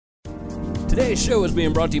Today's show is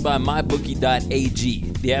being brought to you by MyBookie.ag,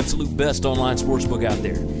 the absolute best online sportsbook out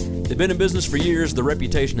there. They've been in business for years. The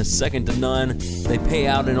reputation is second to none. They pay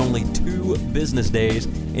out in only 2 business days.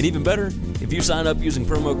 And even better, if you sign up using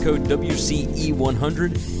promo code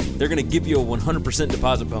WCE100, they're going to give you a 100%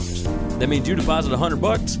 deposit bonus. That means you deposit $100,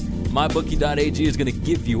 MyBookie.ag is going to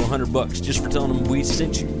give you $100 just for telling them we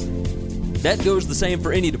sent you. That goes the same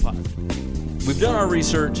for any deposit. We've done our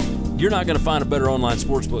research. You're not going to find a better online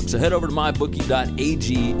sportsbook. So head over to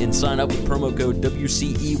MyBookie.ag and sign up with promo code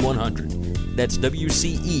WCE100. That's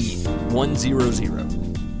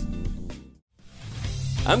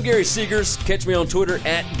WCE100. I'm Gary Seegers. Catch me on Twitter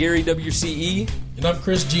at GaryWCE. And I'm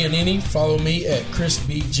Chris Giannini. Follow me at Chris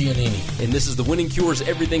B. Giannini. And this is the Winning Cures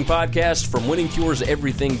Everything podcast from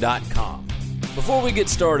winningcureseverything.com. Before we get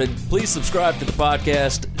started, please subscribe to the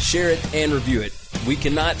podcast, share it, and review it. We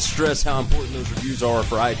cannot stress how important those reviews are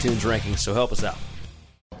for iTunes rankings, so help us out.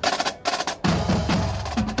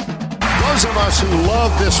 Those of us who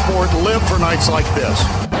love this sport live for nights like this.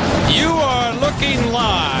 You are looking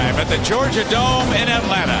live at the Georgia Dome in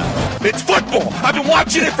Atlanta. It's football. I've been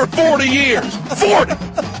watching it for 40 years.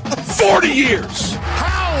 40 years.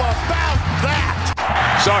 How about that?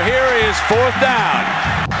 So here is 4th down.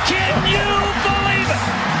 Can you believe it?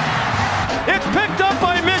 It's picked up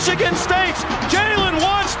by Michigan State. Jalen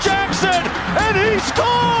wants Jackson, and he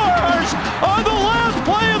scores on the last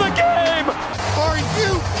play of the game. Are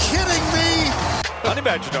you kidding me? Honey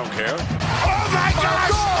Badger don't care. Oh my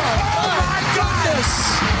gosh! Oh my goodness!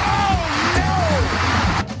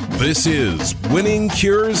 Oh no! This is Winning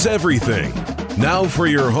Cures Everything. Now for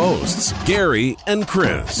your hosts, Gary and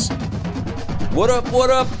Chris. What up, what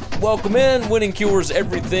up? Welcome in. Winning Cures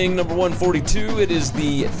Everything, number 142. It is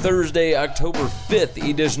the Thursday, October 5th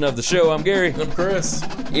edition of the show. I'm Gary. I'm Chris.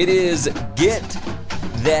 It is Get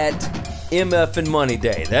That MFing Money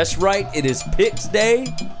Day. That's right. It is Picks Day.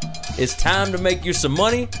 It's time to make you some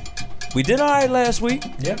money. We did all right last week.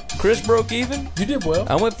 Yeah. Chris broke even. You did well.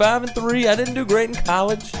 I went 5-3. I didn't do great in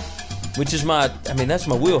college, which is that's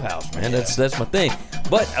my wheelhouse, man. Yeah. That's my thing.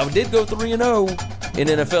 But I did go 3-0 in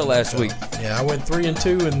NFL last week. Yeah, I went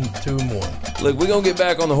 3-2 and 2-1. Look, we're going to get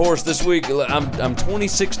back on the horse this week. I'm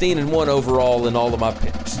 20-16-1 overall in all of my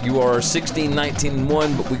picks. You are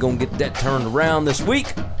 16-19-1, but we're going to get that turned around this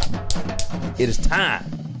week. It is time.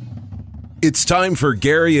 It's time for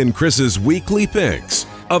Gary and Chris's weekly picks,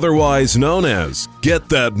 otherwise known as Get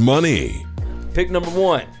That Money. Pick number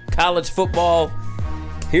 1, college football.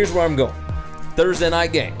 Here's where I'm going. Thursday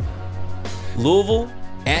night game. Louisville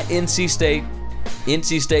at NC State.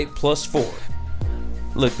 NC State +4.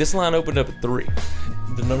 Look, this line opened up at 3.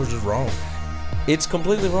 The numbers is wrong. It's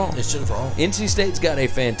completely wrong. It's just wrong. NC State's got a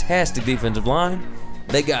fantastic defensive line.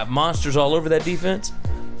 They got monsters all over that defense.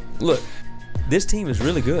 Look, this team is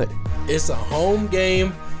really good. It's a home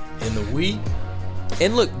game in the week.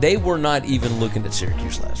 And look, they were not even looking at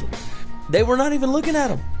Syracuse last week. They were not even looking at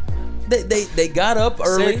them. They got up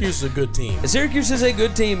early. Syracuse is a good team. Syracuse is a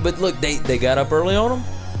good team, but look, they got up early on them.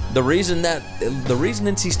 The reason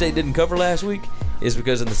NC State didn't cover last week is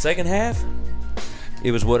because in the second half,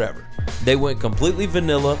 it was whatever. They went completely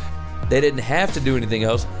vanilla. They didn't have to do anything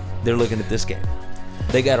else. They're looking at this game.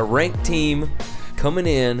 They got a ranked team coming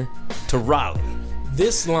in to Raleigh.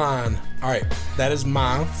 This line, all right, that is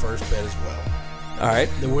my first bet as well. All right.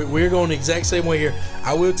 We're going the exact same way here.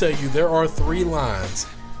 I will tell you, there are 3 lines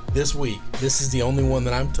this week. This is the only one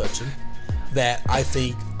that I'm touching that I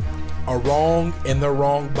think are wrong, and they're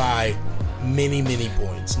wrong by many, many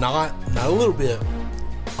points. Not a little bit,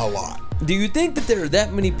 a lot. Do you think that there are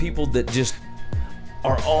that many people that just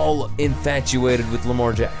are all infatuated with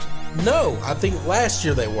Lamar Jackson? No, I think last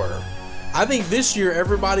year they were. I think this year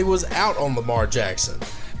everybody was out on Lamar Jackson.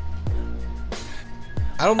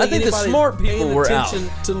 I don't think the smart people were out.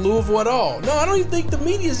 Attention to Louisville at all. No, I don't even think the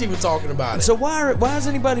media's even talking about it. So why is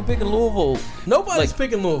anybody picking Louisville? Nobody's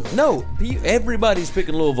picking Louisville. No, everybody's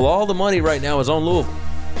picking Louisville. All the money right now is on Louisville.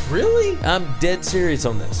 Really? I'm dead serious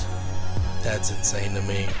on this. That's insane to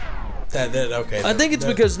me. Okay. I think it's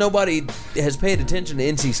because nobody has paid attention to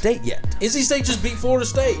NC State yet. NC State just beat Florida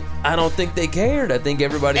State. I don't think they cared. I think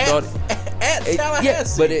everybody thought at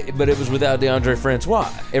Tallahassee. Yeah, but it was without DeAndre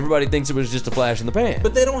Francois. Everybody thinks it was just a flash in the pan.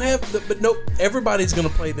 But they don't have. But no, everybody's going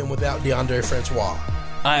to play them without DeAndre Francois.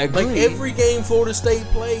 I agree. Like every game Florida State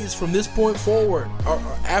plays from this point forward, or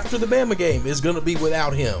after the Bama game, is going to be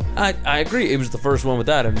without him. I agree. It was the first one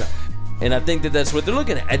without him, and I think that's what they're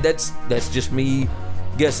looking at. That's just me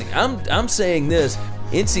guessing. I'm saying this.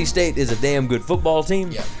 NC State is a damn good football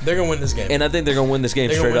team. Yeah, they're going to win this game. And I think they're going to win this game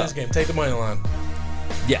straight up. They're going to win this game. Take the money line.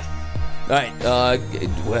 Yeah. All right.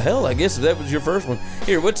 Well, hell, I guess that was your first one.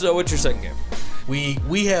 Here, what's your second game?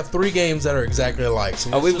 We have 3 games that are exactly alike.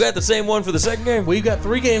 So we've got the same one for the second game? We've got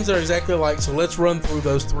 3 games that are exactly alike, so let's run through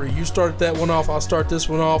those 3. You start that one off, I'll start this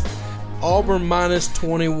one off. Auburn minus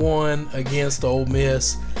 21 against Ole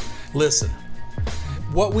Miss. Listen,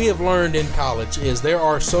 what we have learned in college is there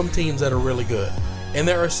are some teams that are really good, and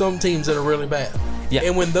there are some teams that are really bad. Yeah.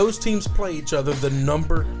 And when those teams play each other, the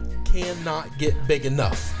number cannot get big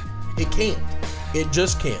enough. It can't. It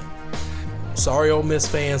just can't. Sorry, Ole Miss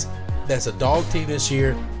fans. That's a dog team this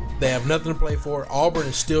year. They have nothing to play for. Auburn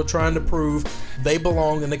is still trying to prove they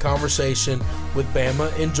belong in the conversation with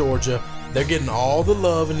Bama and Georgia. They're getting all the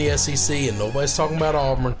love in the SEC, and nobody's talking about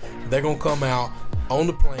Auburn. They're going to come out on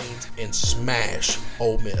the Plains and smash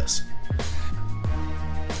Ole Miss.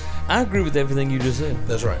 I agree with everything you just said.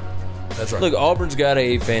 That's right. That's right. Look, Auburn's got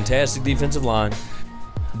a fantastic defensive line.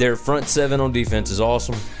 Their front 7 on defense is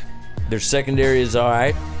awesome. Their secondary is all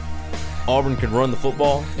right. Auburn can run the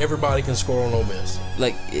football. Everybody can score on Ole Miss.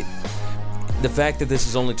 The fact that this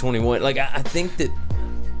is only 21, I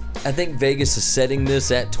think Vegas is setting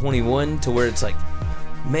this at 21 to where it's like,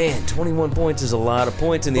 man, 21 points is a lot of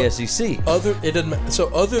points in the SEC. Other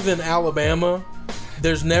than Alabama,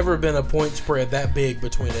 there's never been a point spread that big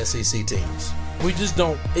between SEC teams. It just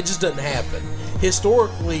doesn't happen.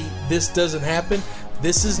 Historically, this doesn't happen.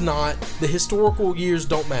 This is not, the historical years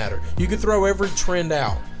don't matter. You can throw every trend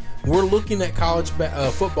out. We're looking at college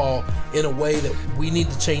football in a way that we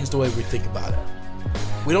need to change the way we think about it.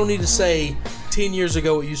 We don't need to say 10 years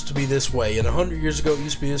ago it used to be this way, and 100 years ago it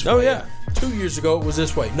used to be this way. Oh, yeah. 2 years ago it was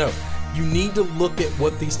this way. No, you need to look at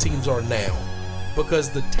what these teams are now,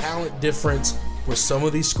 because the talent difference with some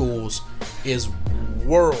of these schools is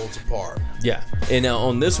worlds apart. Yeah. And now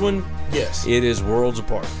on this one, yes, it is worlds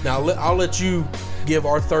apart. Now I'll let you give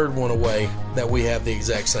our third one away that we have the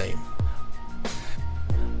exact same.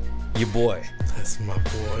 Your boy. That's my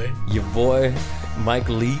boy. Your boy, Mike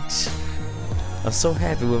Leach. I'm so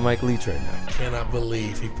happy with Mike Leach right now. I cannot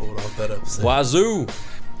believe he pulled off that upset. Wazoo,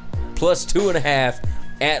 plus 2.5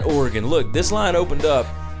 at Oregon. Look, this line opened up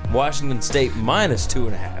Washington State minus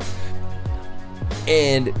 2.5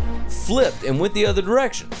 and flipped and went the other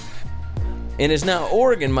direction. And it's now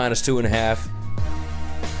Oregon minus 2.5.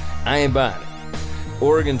 I ain't buying it.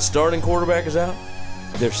 Oregon's starting quarterback is out.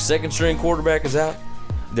 Their second string quarterback is out.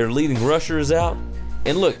 Their leading rusher is out.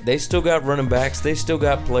 And look, they still got running backs. They still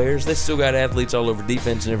got players. They still got athletes all over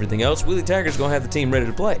defense and everything else. Willie Taggart's going to have the team ready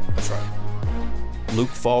to play. That's right. Luke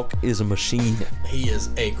Falk is a machine. He is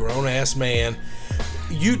a grown-ass man.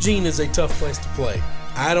 Eugene is a tough place to play.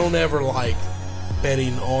 I don't ever like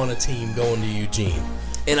betting on a team going to Eugene.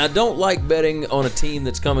 And I don't like betting on a team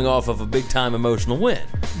that's coming off of a big-time emotional win.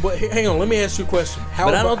 But hang on, let me ask you a question.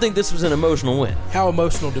 But I don't think this was an emotional win. How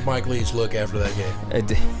emotional did Mike Leach look after that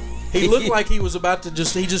game? He looked like he was about to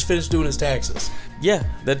he just finished doing his taxes. Yeah,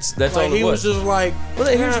 that's like all it was. He was just like,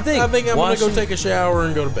 well, here's the thing. I think I'm going to go take a shower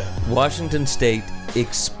and go to bed. Washington State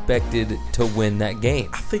expected to win that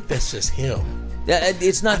game. I think that's just him.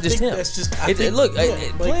 It's not just him. That's just,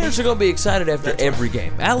 players are going to be excited after every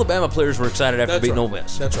game. Alabama players were excited after beating Ole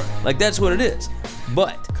Miss. That's right. That's what it is.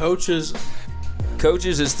 But coaches,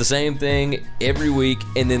 it's the same thing every week,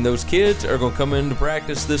 and then those kids are going to come into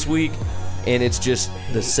practice this week, and it's just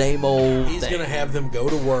the same old He's going to have them go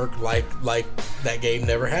to work like that game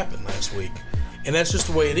never happened last week. And that's just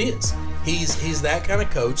the way it is. He's that kind of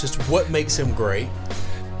coach. It's what makes him great.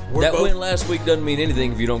 Win last week doesn't mean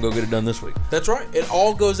anything if you don't go get it done this week. That's right. It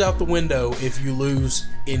all goes out the window if you lose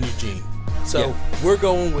in Eugene. So we're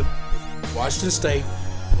going with Washington State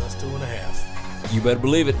plus 2.5. You better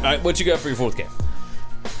believe it. All right, what you got for your fourth game?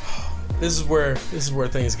 This is where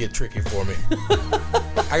things get tricky for me.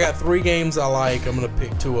 I got 3 games I like. I'm going to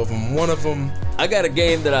pick 2 of them. One of them, I got a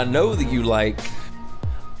game that I know that you like,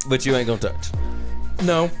 but you ain't going to touch.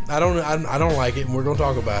 No, I don't like it, and we're going to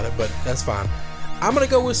talk about it, but that's fine. I'm going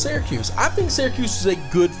to go with Syracuse. I think Syracuse is a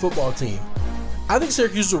good football team. I think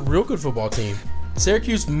Syracuse is a real good football team.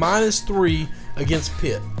 Syracuse minus 3 against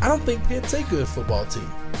Pitt. I don't think Pitt's a good football team.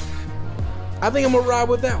 I think I'm going to ride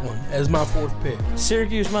with that one as my fourth pick.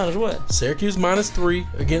 Syracuse minus what? Syracuse minus 3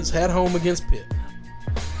 at home against Pitt.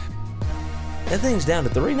 That thing's down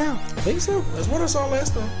to 3 now. I think so. That's what I saw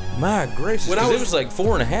last time. My gracious. It was like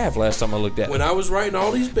 4.5 last time I looked at it. When I was writing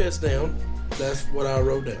all these bets down, that's what I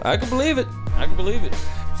wrote down. I can believe it.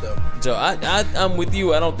 So I'm with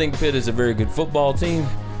you. I don't think Pitt is a very good football team.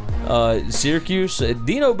 Syracuse,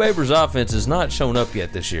 Dino Babers' offense has not shown up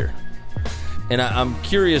yet this year. And I'm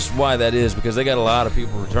curious why that is, because they got a lot of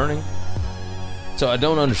people returning. So I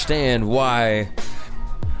don't understand why,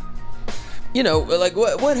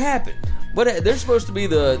 what happened? But they're supposed to be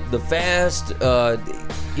the fast,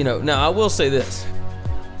 Now, I will say this.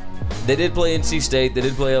 They did play NC State, they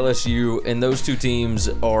did play LSU, and those two teams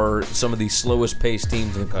are some of the slowest paced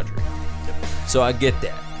teams in the country. So I get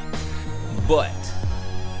that. But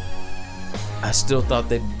I still thought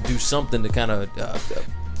they'd do something to kind of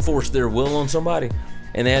force their will on somebody,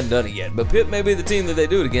 and they hadn't done it yet. But Pitt may be the team that they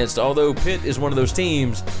do it against, although Pitt is one of those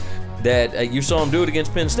teams that you saw them do it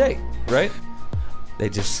against Penn State, right? They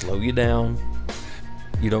just slow you down.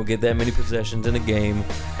 You don't get that many possessions in a game.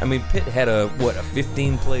 I mean, Pitt had a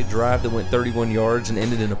 15-play drive that went 31 yards and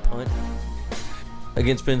ended in a punt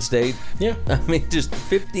against Penn State. Yeah. I mean, just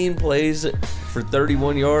 15 plays for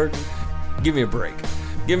 31 yards. Give me a break.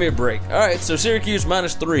 Give me a break. All right, so Syracuse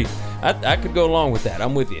 -3. I could go along with that.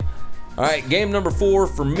 I'm with you. All right, game number 4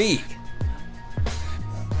 for me.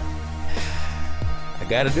 I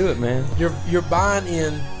got to do it, man. You're buying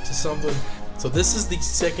into something. So this is the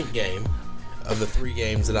second game of the 3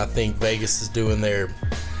 games that I think Vegas is doing their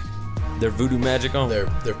voodoo magic on. Their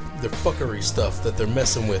fuckery stuff that they're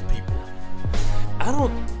messing with people. I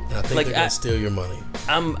don't. And I think they're gonna steal your money.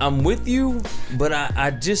 I'm with you, but I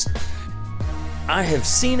have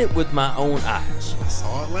seen it with my own eyes. I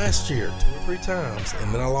saw it last year 2 or 3 times,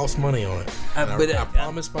 and then I lost money on it. I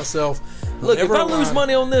promised myself. Look, if I lose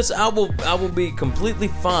money on this, I will be completely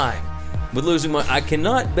fine with losing money. I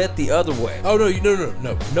cannot bet the other way. Oh no!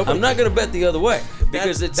 Nobody. I'm not going to bet the other way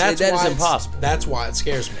because that is impossible. That's why it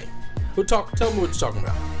scares me. Tell me what you're talking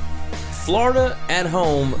about. Florida at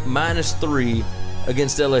home -3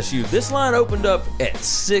 against LSU. This line opened up at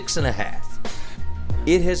 6.5.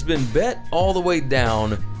 It has been bet all the way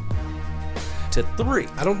down to 3.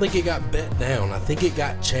 I don't think it got bet down. I think it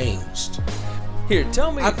got changed. Here,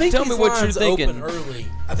 tell me what you're thinking. Open early.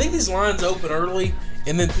 I think these lines open early,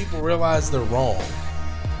 and then people realize they're wrong.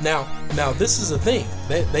 Now this is the thing.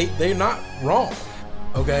 They're not wrong.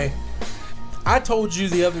 Okay. I told you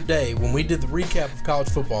the other day when we did the recap of college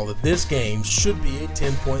football that this game should be a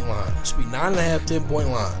 10-point line. It should be 9.5, 10-point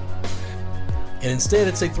line. And instead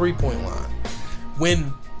it's a 3-point line.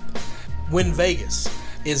 When Vegas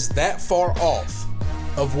is that far off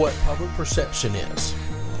of what public perception is,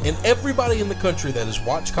 and everybody in the country that has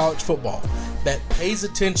watched college football that pays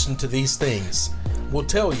attention to these things will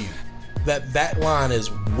tell you that line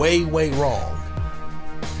is way, way wrong.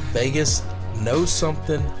 Vegas knows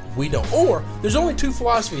something we don't. Or there's only 2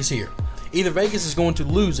 philosophies here. Either Vegas is going to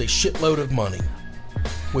lose a shitload of money,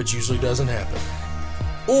 which usually doesn't happen,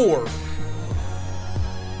 or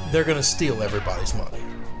they're going to steal everybody's money.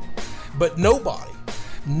 But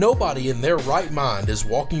nobody in their right mind is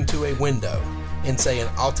walking to a window and saying,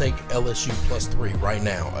 I'll take LSU +3 right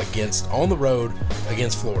now on the road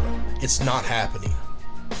against Florida. It's not happening.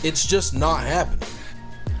 It's just not happening.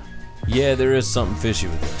 Yeah, there is something fishy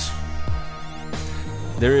with this.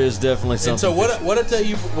 There is definitely something. And so what I tell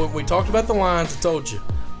you, when we talked about the lines, I told you,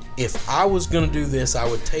 if I was going to do this, I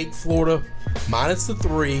would take Florida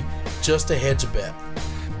 -3 just to hedge a bet.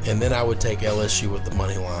 And then I would take LSU with the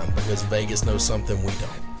money line because Vegas knows something we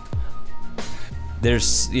don't.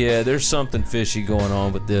 There's something fishy going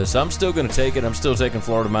on with this. I'm still going to take it. I'm still taking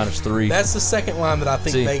Florida -3. That's the second line that I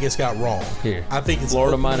think Vegas got wrong. Here, I think it's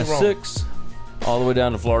Florida wrong. -6, all the way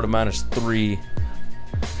down to Florida -3,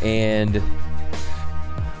 and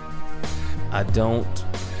I don't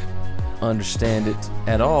understand it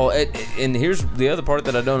at all. And here's the other part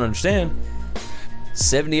that I don't understand.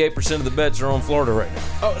 78% of the bets are on Florida right now.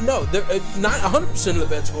 Oh, no. Not 100% of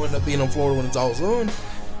the bets are going to end up being on Florida when it's all done.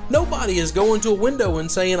 Nobody is going to a window and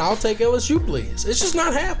saying, I'll take LSU, please. It's just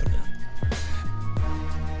not happening.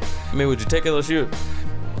 I mean, would you take LSU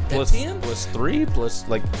at 10? +3?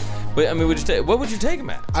 What would you take them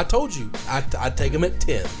at? I told you. I'd take them at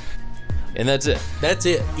 10. And that's it? That's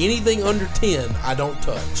it. Anything under 10, I don't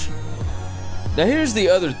touch. Now, here's the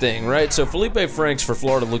other thing, right? So, Felipe Franks for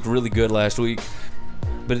Florida looked really good last week.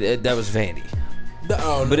 But that was Vandy.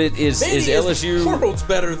 But it is LSU worlds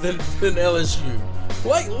better than LSU.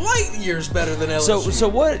 Light years better than LSU. So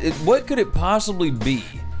what could it possibly be?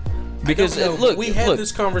 Because look, we had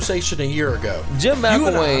this conversation a year ago. Jim McElwain you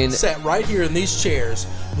and I sat right here in these chairs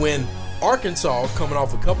when Arkansas, coming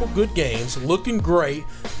off a couple good games, looking great,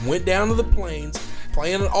 went down to the Plains,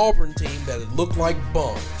 playing an Auburn team that had looked like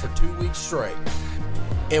bunk for 2 weeks straight,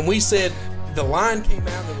 and we said. The line came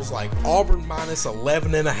out and it was like Auburn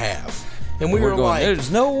 -11.5. And we were like,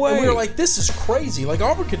 there's no way. And we were like, this is crazy. Like,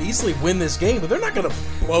 Auburn could easily win this game, but they're not going to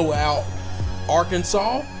blow out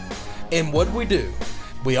Arkansas. And what did we do?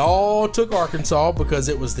 We all took Arkansas because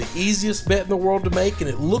it was the easiest bet in the world to make, and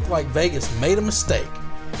it looked like Vegas made a mistake.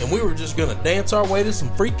 And we were just going to dance our way to some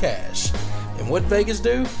free cash. And what did Vegas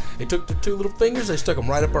do? They took their 2 little fingers, they stuck them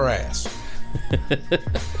right up our ass. They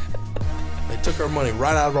took our money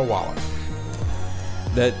right out of our wallet.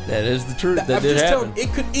 That is the truth. That I'm did just happen. telling you,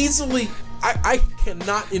 it could easily. I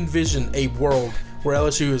cannot envision a world where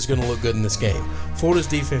LSU is going to look good in this game. Florida's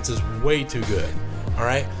defense is way too good. All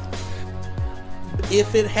right.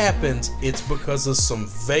 If it happens, it's because of some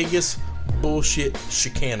Vegas bullshit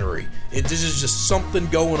chicanery. This is just something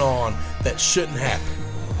going on that shouldn't happen.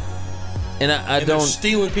 And I They're don't.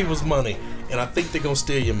 stealing people's money, and I think they're going to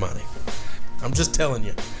steal your money. I'm just telling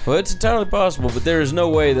you. Well, it's entirely possible, but there is no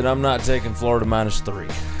way that I'm not taking Florida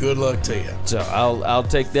 -3. Good luck to you. So I'll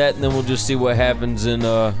take that, and then we'll just see what happens in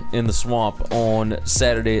the swamp on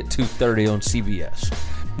Saturday at 2:30 on CBS.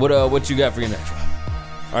 What you got for your next one?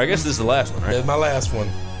 All right, I guess this is the last one, right? That's my last one.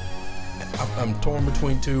 I'm torn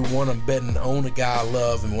between 2. One, I'm betting on a guy I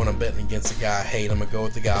love, and one, I'm betting against a guy I hate. I'm going to go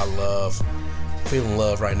with the guy I love. Feeling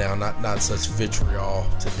love right now, not such vitriol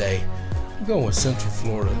today. I'm going with Central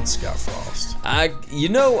Florida and Scott Frost. I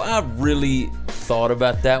really thought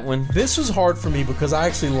about that one. This was hard for me because I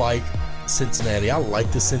actually like Cincinnati. I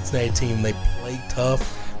like the Cincinnati team. They play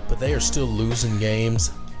tough, but they are still losing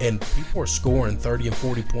games, and people are scoring 30 and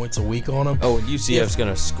 40 points a week on them. Oh, and UCF's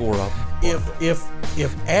going to score up.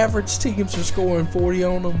 If average teams are scoring 40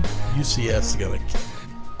 on them, UCF's going to kill them.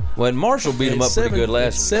 Well, and Marshall beat them up pretty good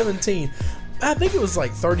last week. 17. I think it was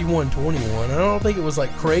like 31-21. I don't think it was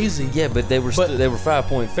like crazy. Yeah, but they were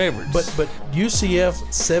 5-point favorites. But UCF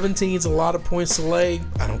 17 is a lot of points to lay.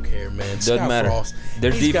 I don't care, man. Doesn't Scott matter. Frost,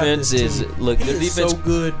 Their defense is their defense so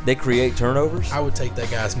good. They create turnovers. I would take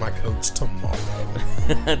that guy as my coach tomorrow.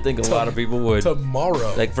 I think a lot of people would.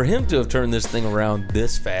 Tomorrow. Like, for him to have turned this thing around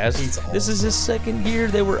this fast, He's awesome. This is his second year.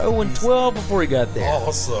 They were 0-12 before he got there.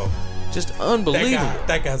 Awesome. Just unbelievable.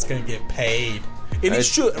 That guy's going to get paid. And he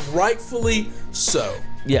should, rightfully so.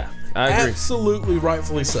 Yeah, I agree. Absolutely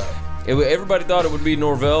rightfully so. Everybody thought it would be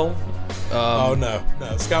Norvell. Oh, no.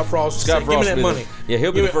 Scott Frost. Scott Frost give me that money.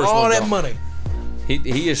 He'll be the first all one. that gone. money.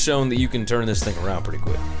 He has shown that you can turn this thing around pretty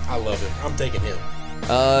quick. I love him. I'm taking him.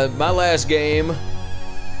 My last game.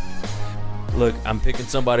 Look, I'm picking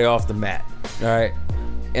somebody off the mat. All right.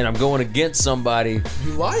 And I'm going against somebody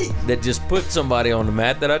You like. that just put somebody on the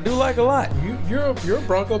mat that I do like a lot. You're a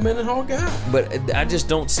Bronco Mendenhall guy. But I just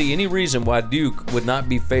don't see any reason why Duke would not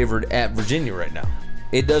be favored at Virginia right now.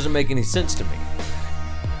 It doesn't make any sense to me.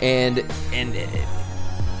 And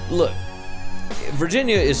look,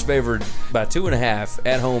 Virginia is favored by 2.5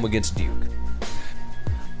 at home against Duke.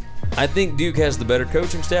 I think Duke has the better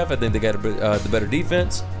coaching staff. I think they got the better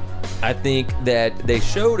defense. I think that they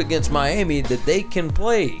showed against Miami that they can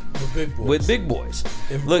play with big boys.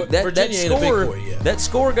 Look, that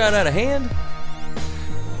score got out of hand.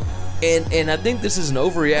 And I think this is an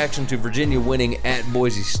overreaction to Virginia winning at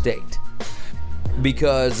Boise State.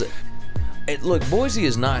 Because, look, Boise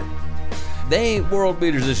is not, they ain't world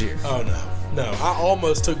beaters this year. Oh, no. I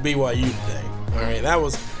almost took BYU today. All right, that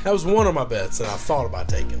was one of my bets that I thought about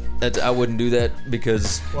taking. I wouldn't do that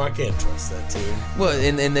because, well, I can't trust that team. Well,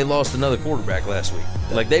 and they lost another quarterback last week.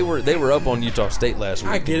 Like they were up on Utah State last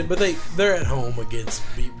week. I get it, but they're at home against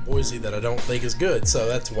Boise that I don't think is good. So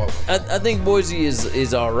that's what I think Boise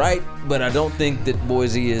is all right, but I don't think that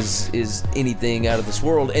Boise is anything out of this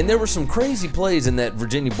world. And there were some crazy plays in that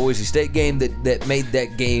Virginia Boise State game that made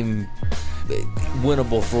that game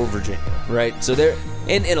winnable for Virginia, right? So there,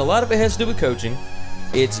 and a lot of it has to do with coaching.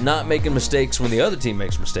 It's not making mistakes when the other team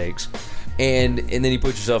makes mistakes, and then you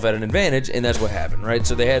put yourself at an advantage, and that's what happened, right?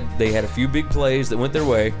 So they had a few big plays that went their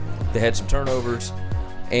way. They had some turnovers,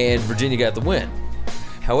 and Virginia got the win.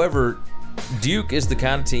 However, Duke is the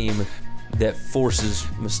kind of team that forces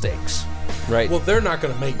mistakes, right? Well, they're not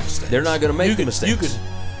going to make mistakes. They're not going to make mistakes. You could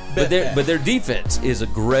bet that. But their defense is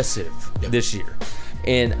aggressive this year,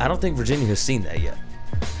 and I don't think Virginia has seen that yet,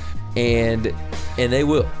 and they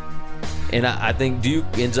will. And I think Duke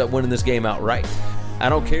ends up winning this game outright. I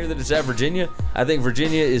don't care that it's at Virginia. I think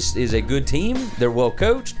Virginia is a good team. They're well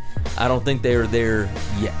coached. I don't think they're there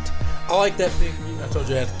yet. I like that pick. I told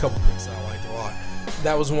you I had a couple picks that I liked a lot.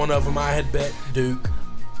 That was one of them. I had bet Duke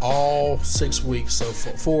all 6 weeks so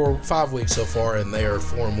far, 5 weeks so far, and they are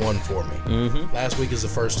 4-1 for me. Mm-hmm. Last week is the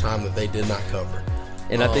first time that they did not cover.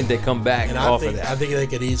 And I think they come back off of that. I think they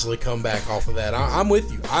could easily come back off of that. I'm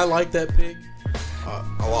with you. I like that pick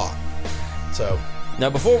a lot. So now,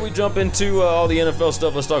 before we jump into all the NFL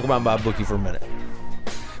stuff, let's talk about MyBookie for a minute.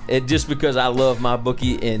 Just because I love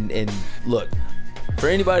MyBookie, and look, for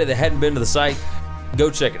anybody that hadn't been to the site,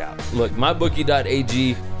 go check it out. Look,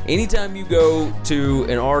 MyBookie.ag. Anytime you go to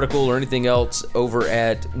an article or anything else over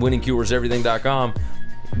at winningcureseverything.com,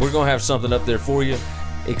 we're going to have something up there for you,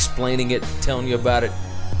 explaining it, telling you about it.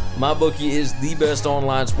 MyBookie is the best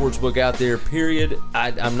online sportsbook out there, period.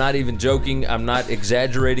 I'm not even joking. I'm not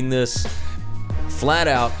exaggerating this. Flat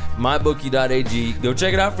out, mybookie.ag. Go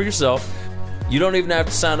check it out for yourself. You don't even have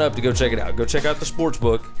to sign up to go check it out. Go check out the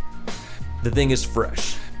sportsbook. The thing is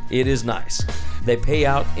fresh. It is nice. They pay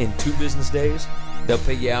out in 2 business days. They'll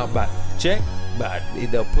pay you out by check.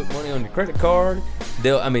 They'll put money on your credit card.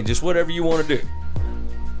 Just whatever you want to do.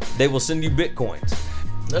 They will send you Bitcoins.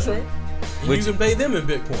 That's right. You can pay them in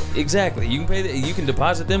Bitcoin. Exactly. You can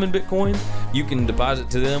deposit them in Bitcoin. You can deposit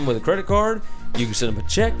to them with a credit card. You can send them a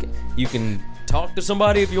check. You can talk to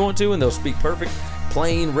somebody if you want to, and they'll speak perfect,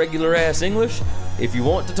 plain, regular-ass English. If you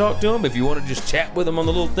want to talk to them, if you want to just chat with them on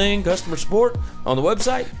the little thing, customer support, on the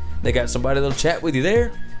website, they got somebody that'll chat with you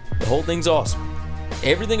there. The whole thing's awesome.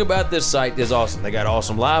 Everything about this site is awesome. They got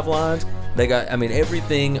awesome live lines. They got,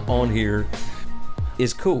 everything on here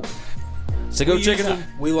is cool. So go check it out.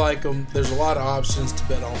 We like them. There's a lot of options to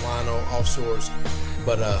bet online offshores,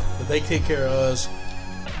 but they take care of us.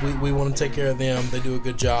 We want to take care of them. They do a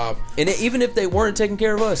good job. And even if they weren't taking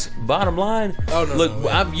care of us, bottom line,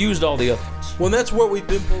 I've used all the other ones. Well, that's what we've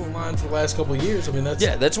been pulling lines for the last couple of years.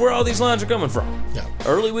 That's where all these lines are coming from. Yeah.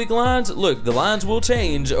 Early week lines. Look, the lines will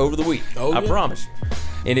change over the week. I promise you.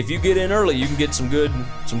 And if you get in early, you can get some good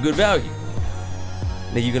value.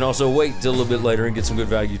 Now you can also wait till a little bit later and get some good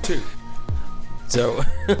value too. So,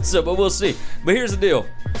 but we'll see. But here's the deal.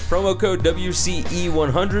 Promo code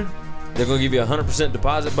WCE100. They're going to give you a 100%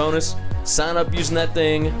 deposit bonus. Sign up using that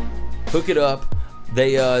thing. Hook it up.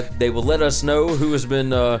 They will let us know who has been,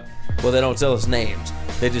 they don't tell us names.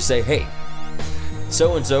 They just say, hey,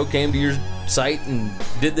 so-and-so came to your site and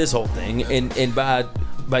did this whole thing. And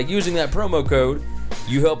by using that promo code,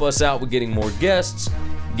 you help us out with getting more guests,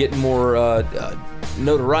 getting more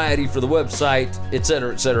notoriety for the website,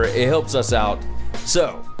 etc., etc. It helps us out.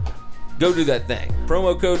 So, go do that thing.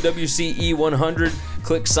 Promo code WCE100.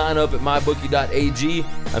 Click sign up at mybookie.ag.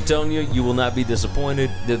 I'm telling you, you will not be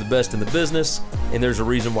disappointed. They're the best in the business, and there's a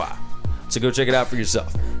reason why. So go check it out for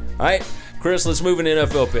yourself. All right, Chris, let's move into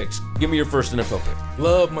NFL picks. Give me your first NFL pick.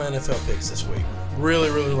 Love my NFL picks this week. Really,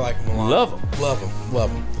 really like them a lot. Love them.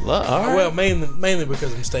 Love them. All right. Well, mainly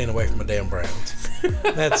because I'm staying away from my damn Browns.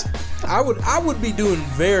 I would be doing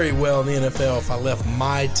very well in the NFL if I left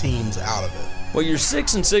my teams out of it. Well, you're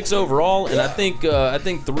 6-6 overall, and I think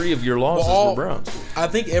 3 of your losses were Browns. I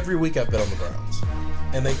think every week I bet on the Browns,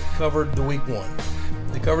 and they covered the week 1.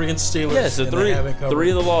 They covered against the Steelers. Yeah, so 3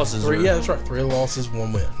 of the losses. Yeah, that's right. 3 of the losses,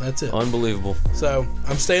 1 win. That's it. Unbelievable. So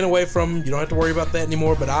I'm staying away from them. You don't have to worry about that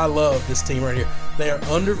anymore. But I love this team right here. They are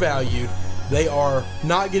undervalued. They are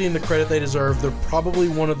not getting the credit they deserve. They're probably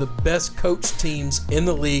one of the best coached teams in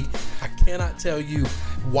the league. I cannot tell you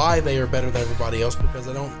why they are better than everybody else because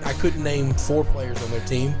I couldn't name 4 players on their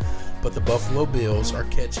team, but the Buffalo Bills are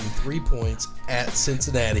catching 3 points at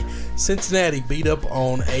Cincinnati. Cincinnati beat up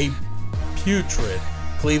on a putrid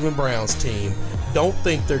Cleveland Browns team. Don't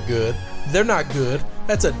think they're good. They're not good.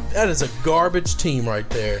 That is a garbage team right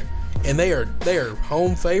there. And they are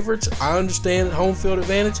home favorites. I understand home field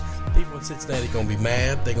advantage. People in Cincinnati are going to be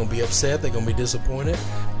mad. They're going to be upset. They're going to be disappointed.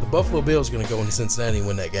 The Buffalo Bills are going to go into Cincinnati and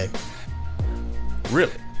win that game.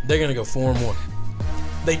 Really? They're going to go 4-1.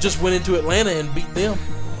 They just went into Atlanta and beat them.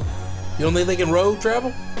 You don't think they can road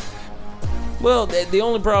travel? Well, the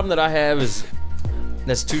only problem that I have is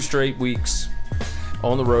that's 2 straight weeks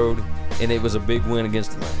on the road, and it was a big win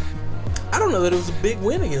against Atlanta. I don't know that it was a big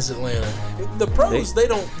win against Atlanta. The pros, they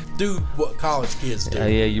don't do what college kids do.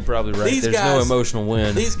 Yeah, you're probably right. There's no emotional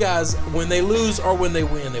win. These guys, when they lose or when they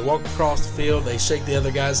win, they walk across the field, they shake the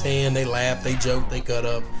other guy's hand, they laugh, they joke, they cut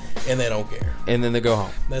up, and they don't care. And then they go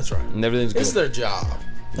home. That's right. And everything's good. It's their job.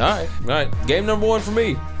 All right. Game number 1 for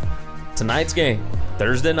me. Tonight's game.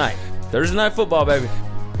 Thursday night. Thursday night football, baby.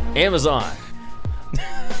 Amazon.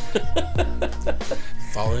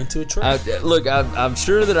 Falling into a trap. Look, I'm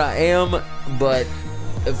sure that I am, but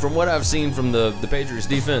from what I've seen from the Patriots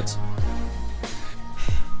defense,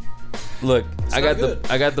 look, I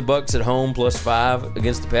got the Bucks at home +5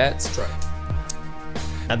 against the Pats. That's right.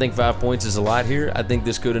 I think 5 points is a lot here. I think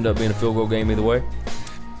this could end up being a field goal game either way.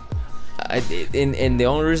 And the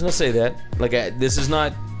only reason I say that, this is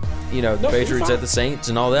not, the Patriots at the Saints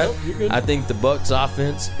and all that. Nope, you're good. I think the Bucks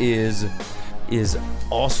offense is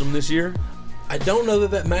awesome this year. I don't know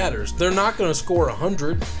that matters. They're not going to score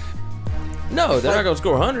 100. No, they're not going to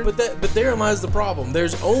score 100. But therein lies the problem.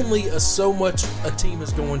 There's only so much a team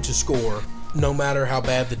is going to score, no matter how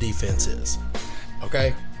bad the defense is.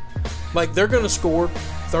 Okay? They're going to score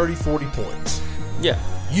 30, 40 points. Yeah.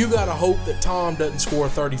 You got to hope that Tom doesn't score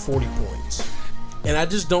 30, 40 points. And I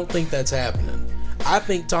just don't think that's happening. I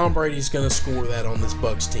think Tom Brady's going to score that on this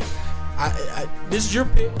Bucs team. This is your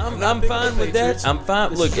pick. I'm fine with that. I'm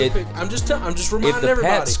fine. Look, I'm just reminding if the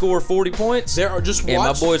everybody. Pats score 40 points, and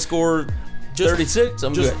my boys score 36,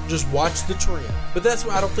 I'm good. Just watch the trend. But that's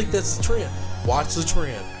why I don't think that's the trend. Watch the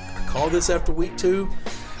trend. I called this after week 2.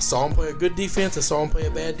 I saw him play a good defense. I saw him play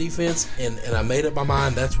a bad defense, and I made up my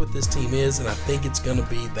mind that's what this team is, and I think it's going to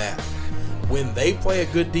be that. When they play a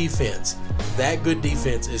good defense, that good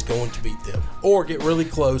defense is going to beat them or get really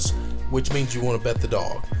close, which means you want to bet the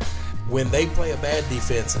dog. When they play a bad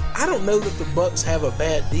defense, and I don't know that the Bucs have a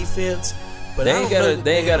bad defense, but they ain't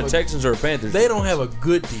got a Texans or a Panthers. They don't have a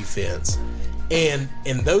good defense. And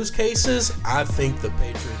in those cases, I think the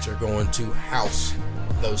Patriots are going to house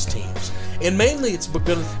those teams. And mainly it's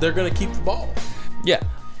because they're going to keep the ball. Yeah.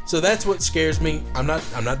 So that's what scares me. I'm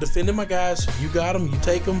not defending my guys. You got them, you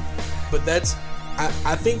take them. But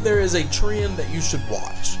I think there is a trend that you should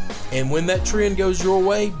watch. And when that trend goes your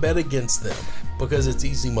way, bet against them because it's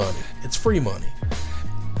easy money. It's free money.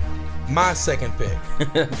 My second pick.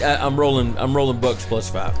 I'm rolling Bucs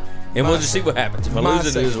 +5. And we'll just see what happens. If I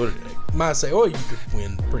lose it is what it is. You could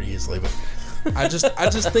win pretty easily, but I just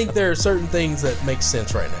think there are certain things that make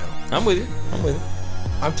sense right now. I'm with you.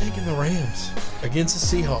 I'm taking the Rams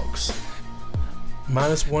against the Seahawks.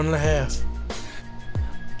 -1.5.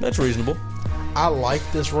 That's reasonable. I like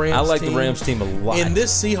this Rams team. I like the Rams team a lot. And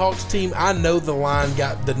this Seahawks team, I know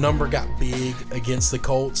the number got big against the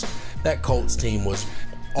Colts. That Colts team was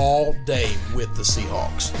all day with the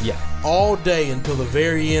Seahawks. Yeah. All day until the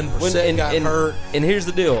very end. Brissett got hurt. And here's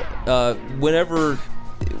the deal. Whenever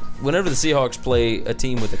the Seahawks play a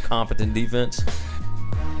team with a competent defense,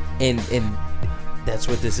 and that's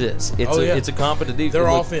what this is. It's a competent defense. Their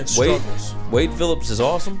offense struggles. Wade Phillips is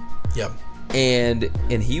awesome. Yep. And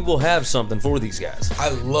he will have something for these guys. I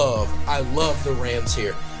love the Rams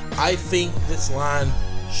here. I think this line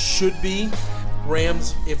should be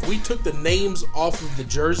Rams. If we took the names off of the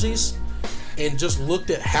jerseys and just looked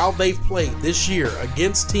at how they've played this year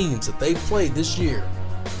against teams that they've played this year,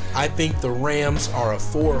 I think the Rams are a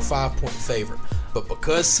 4 or 5 point favorite. But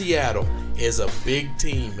because Seattle is a big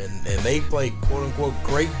team and they play quote unquote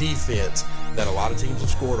great defense that a lot of teams have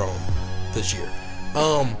scored on this year,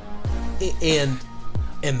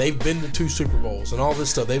 and they've been to 2 Super Bowls and all this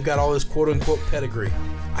stuff, they've got all this quote unquote pedigree.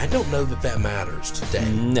 I don't know that matters today.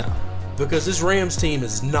 No. Because this Rams team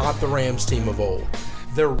is not the Rams team of old.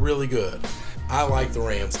 They're really good. I like the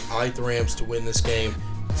Rams. I like the Rams to win this game.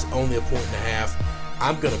 It's only 1.5.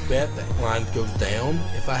 I'm going to bet that line goes down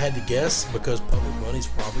if I had to guess because public money's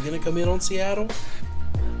probably going to come in on Seattle.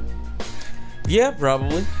 Yeah,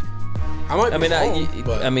 probably.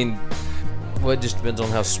 I mean, well, it just depends on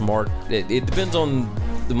how smart. It depends on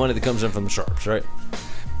the money that comes in from the sharps, right?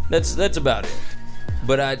 That's about it.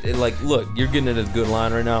 But look, you're getting at a good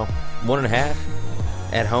line right now. 1.5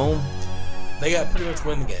 at home. They got pretty much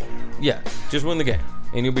win the game. Yeah, just win the game,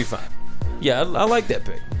 and you'll be fine. Yeah, I like that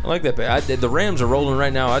pick. The Rams are rolling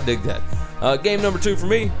right now. I dig that. Game number 2 for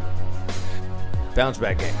me. Bounce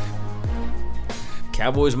back game.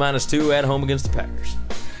 Cowboys -2 at home against the Packers.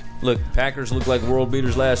 Look, the Packers looked like world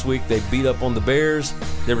beaters last week. They beat up on the Bears.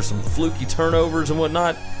 There were some fluky turnovers and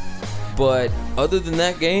whatnot. But other than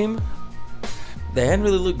that game, they hadn't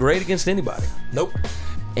really looked great against anybody. Nope.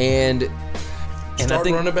 And I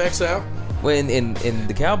think running backs out. And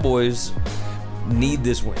the Cowboys need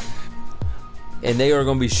this win. And they are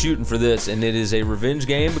going to be shooting for this. And it is a revenge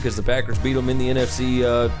game because the Packers beat them in the NFC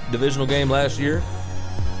divisional game last year.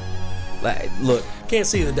 Look. Can't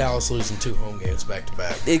see the Dallas losing 2 home games back to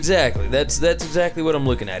back. Exactly. That's exactly what I'm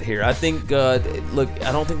looking at here. I think, I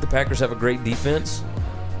don't think the Packers have a great defense.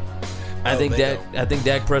 I think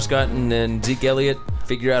Dak Prescott and Zeke Elliott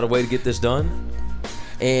figure out a way to get this done.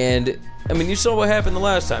 And I mean, you saw what happened the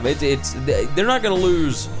last time. They're not going to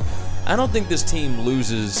lose. I don't think this team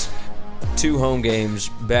loses 2 home games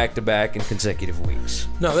back to back in consecutive weeks.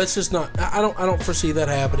 No, that's just not. I don't foresee that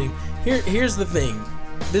happening. Here's the thing.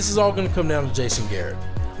 This is all going to come down to Jason Garrett.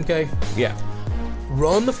 Okay. Yeah.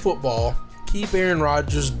 Run the football. Keep Aaron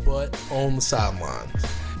Rodgers' butt on the sidelines.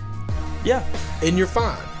 Yeah. And you're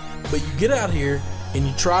fine. But you get out here and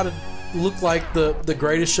you try to look like the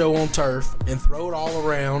greatest show on turf and throw it all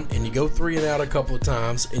around and you go 3 and out a couple of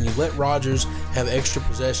times and you let Rodgers have extra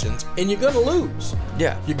possessions and you're going to lose.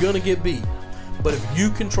 Yeah. You're going to get beat. But if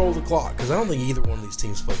you control the clock, because I don't think either one of these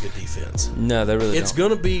teams play good defense. No, they really don't. It's going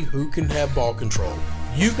to be who can have ball control.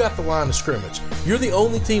 You've got the line of scrimmage. You're the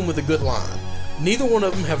only team with a good line. Neither one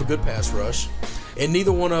of them have a good pass rush, and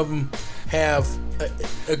neither one of them have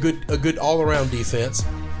a good all-around defense.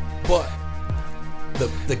 But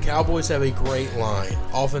the Cowboys have a great line,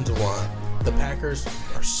 offensive line. The Packers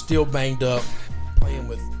are still banged up, playing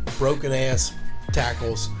with broken-ass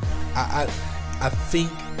tackles. I think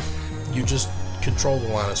you just control the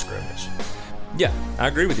line of scrimmage. Yeah, I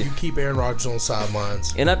agree with you. You keep Aaron Rodgers on the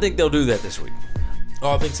sidelines. And I think they'll do that this week.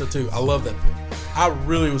 Oh, I think so too. I love that pick. I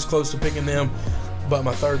really was close to picking them, but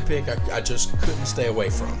my third pick I just couldn't stay away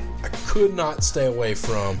from. I could not stay away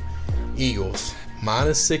from Eagles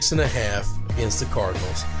 -6.5 against the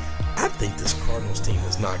Cardinals. I think this Cardinals team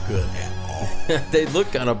is not good at all. They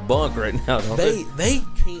look kind of bunk right now, don't they? They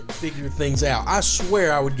can't figure things out. I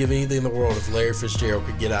swear I would give anything in the world if Larry Fitzgerald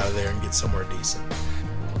could get out of there and get somewhere decent.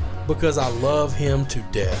 Because I love him to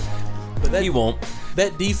death. But He won't.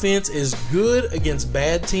 That defense is good against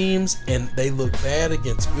bad teams, and they look bad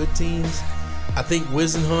against good teams. I think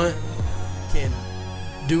Wisenhunt can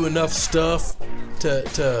do enough stuff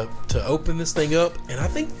to open this thing up, and I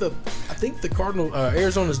think the Cardinal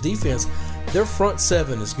Arizona's defense, their front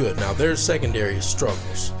seven is good. Now their secondary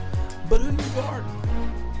struggles, but who you guarding?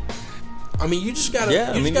 I mean, you just gotta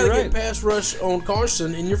get pass rush on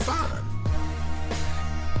Carson, and you're fine.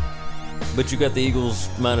 But you got the Eagles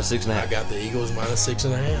 -6.5. I got the Eagles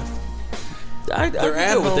 -6.5. I can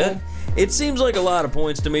go with that. It seems like a lot of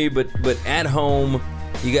points to me, but at home,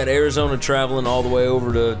 you got Arizona traveling all the way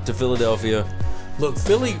over to Philadelphia. Look,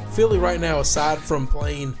 Philly right now, aside from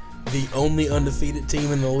playing the only undefeated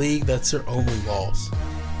team in the league, that's their only loss.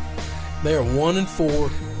 They are 1-4.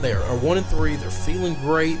 They are 1-3. They're feeling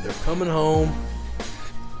great. They're coming home.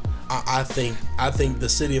 I think the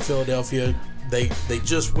city of Philadelphia. They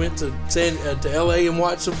just went to LA and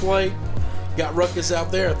watched them play. Got ruckus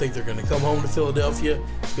out there. I think they're going to come home to Philadelphia.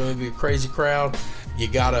 It's going to be a crazy crowd. You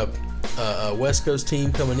got a West Coast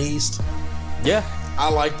team coming east. Yeah, I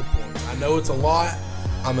like the points. I know it's a lot.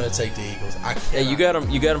 I'm going to take the Eagles. You got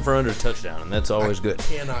them for under a touchdown, and that's always good. I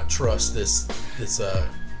cannot trust this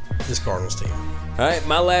Cardinals team. All right,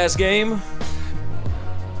 my last game.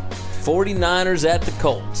 49ers at the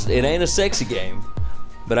Colts. It ain't a sexy game,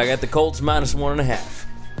 but I got the Colts -1.5.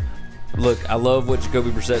 Look, I love what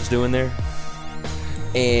Jacoby Brissett's doing there.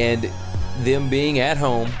 And them being at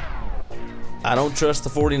home, I don't trust the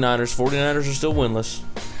 49ers. 49ers are still winless.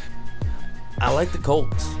 I like the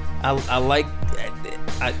Colts. I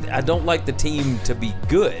don't like the team to be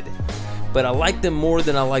good, but I like them more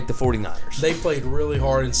than I like the 49ers. They played really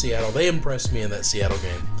hard in Seattle. They impressed me in that Seattle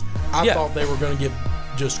game. I thought they were going to get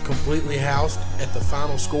just completely housed at the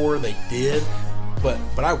final score. They did, but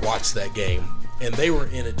I watched that game, and they were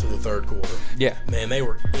in it to the third quarter. Yeah. Man, they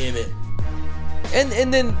were in it.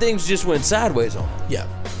 And then things just went sideways on them. Yeah.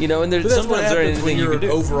 You know, and there's that's sometimes what happens there anything when you're you can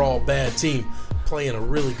an do. overall bad team playing a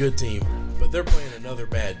really good team, but they're playing another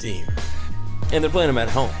bad team. And they're playing them at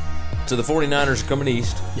home. So the 49ers are coming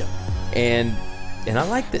east. Yeah. And I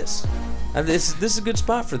like this. This is a good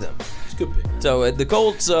spot for them. It's a good pick. So the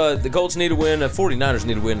Colts need to win. The 49ers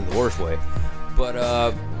need to win in the worst way. But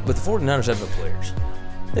the 49ers have no players.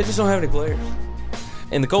 They just don't have any players.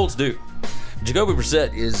 And the Colts do. Jacoby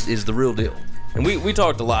Brissett is the real deal. And we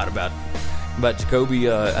talked a lot about Jacoby,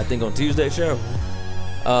 I think, on Tuesday's show.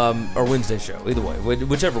 Or Wednesday's show. Either way.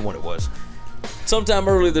 Whichever one it was. Sometime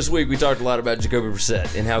earlier this week, we talked a lot about Jacoby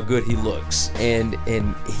Brissett and how good he looks. And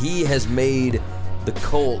he has made the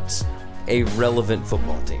Colts a relevant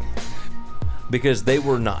football team. Because they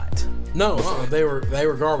were not. No, they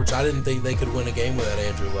were garbage. I didn't think they could win a game without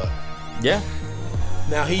Andrew Luck. Yeah.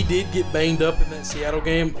 Now, he did get banged up in that Seattle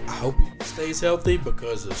game. I hope he stays healthy,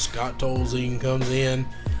 because if Scott Tolzien comes in,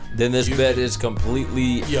 then this bet is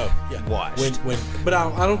completely washed. But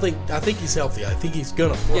I think he's healthy. I think he's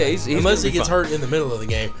gonna play. Yeah, he's unless gonna he gets fine. hurt in the middle of the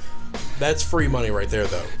game. That's free money right there,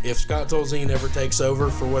 though. If Scott Tolzien ever takes over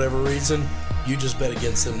for whatever reason, you just bet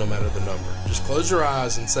against him no matter the number. Just close your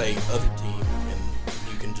eyes and say other team, and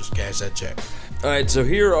you can just cash that check. All right, so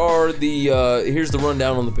here's the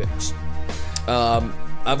rundown on the picks.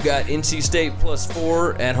 I've got NC State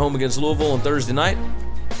 +4 at home against Louisville on Thursday night.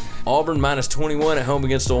 Auburn -21 at home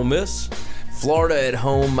against Ole Miss. Florida at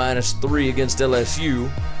home -3 against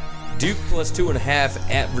LSU. Duke +2.5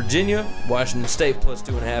 at Virginia. Washington State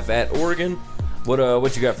 +2.5 at Oregon. What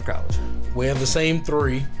you got for college? We have the same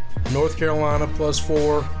three. North Carolina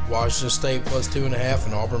 +4, Washington State +2.5,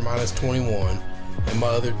 and Auburn -21. And my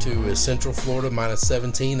other two is Central Florida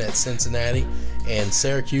 -17 at Cincinnati, and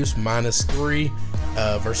Syracuse -3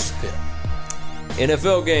 versus Pitt.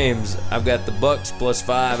 NFL games, I've got the Bucks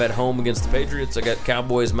 +5 at home against the Patriots. I got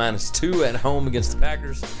Cowboys -2 at home against the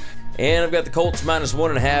Packers. And I've got the Colts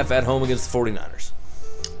 -1.5 at home against the 49ers.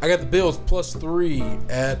 I got the Bills +3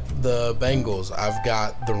 at the Bengals. I've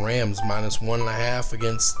got the Rams -1.5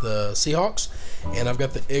 against the Seahawks. And I've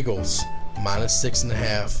got the Eagles minus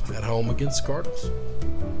 6.5 at home against the Cardinals.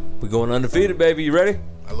 We're going undefeated, baby. You ready?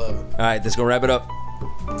 I love it. All right, let's go wrap it up.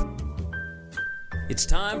 It's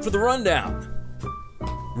time for the rundown.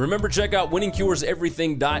 Remember, check out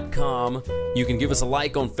winningcureseverything.com. You can give us a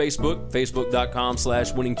like on Facebook,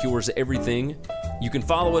 facebook.com/winningcureseverything. You can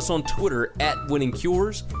follow us on Twitter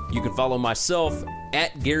 @winningcures. You can follow myself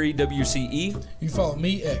 @GaryWCE. You follow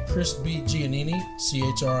me at Chris B. Giannini,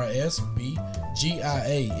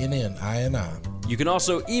 ChrisBGiannini. You can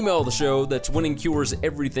also email the show, that's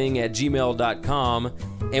winningcureseverything@gmail.com.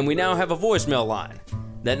 And we now have a voicemail line.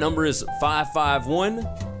 That number is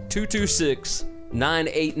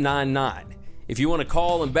 551-226-9899. If you want to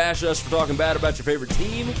call and bash us for talking bad about your favorite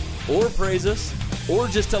team, or praise us, or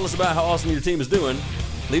just tell us about how awesome your team is doing,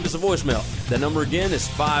 leave us a voicemail. That number again is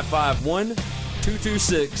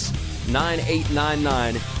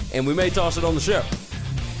 551-226-9899, and we may toss it on the show.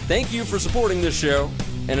 Thank you for supporting this show,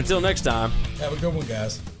 and until next time, have a good one,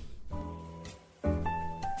 guys.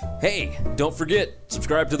 Hey, don't forget,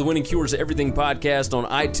 subscribe to the Winning Cures Everything podcast on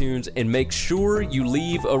iTunes and make sure you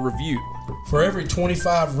leave a review. For every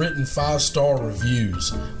 25 written 5-star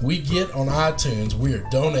reviews we get on iTunes, we are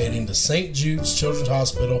donating to St. Jude's Children's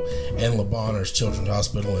Hospital and Le Bonheur Children's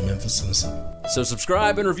Hospital in Memphis, Tennessee. So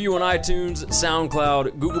subscribe and review on iTunes,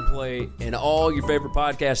 SoundCloud, Google Play, and all your favorite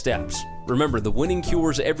podcast apps. Remember, the Winning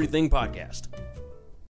Cures Everything podcast.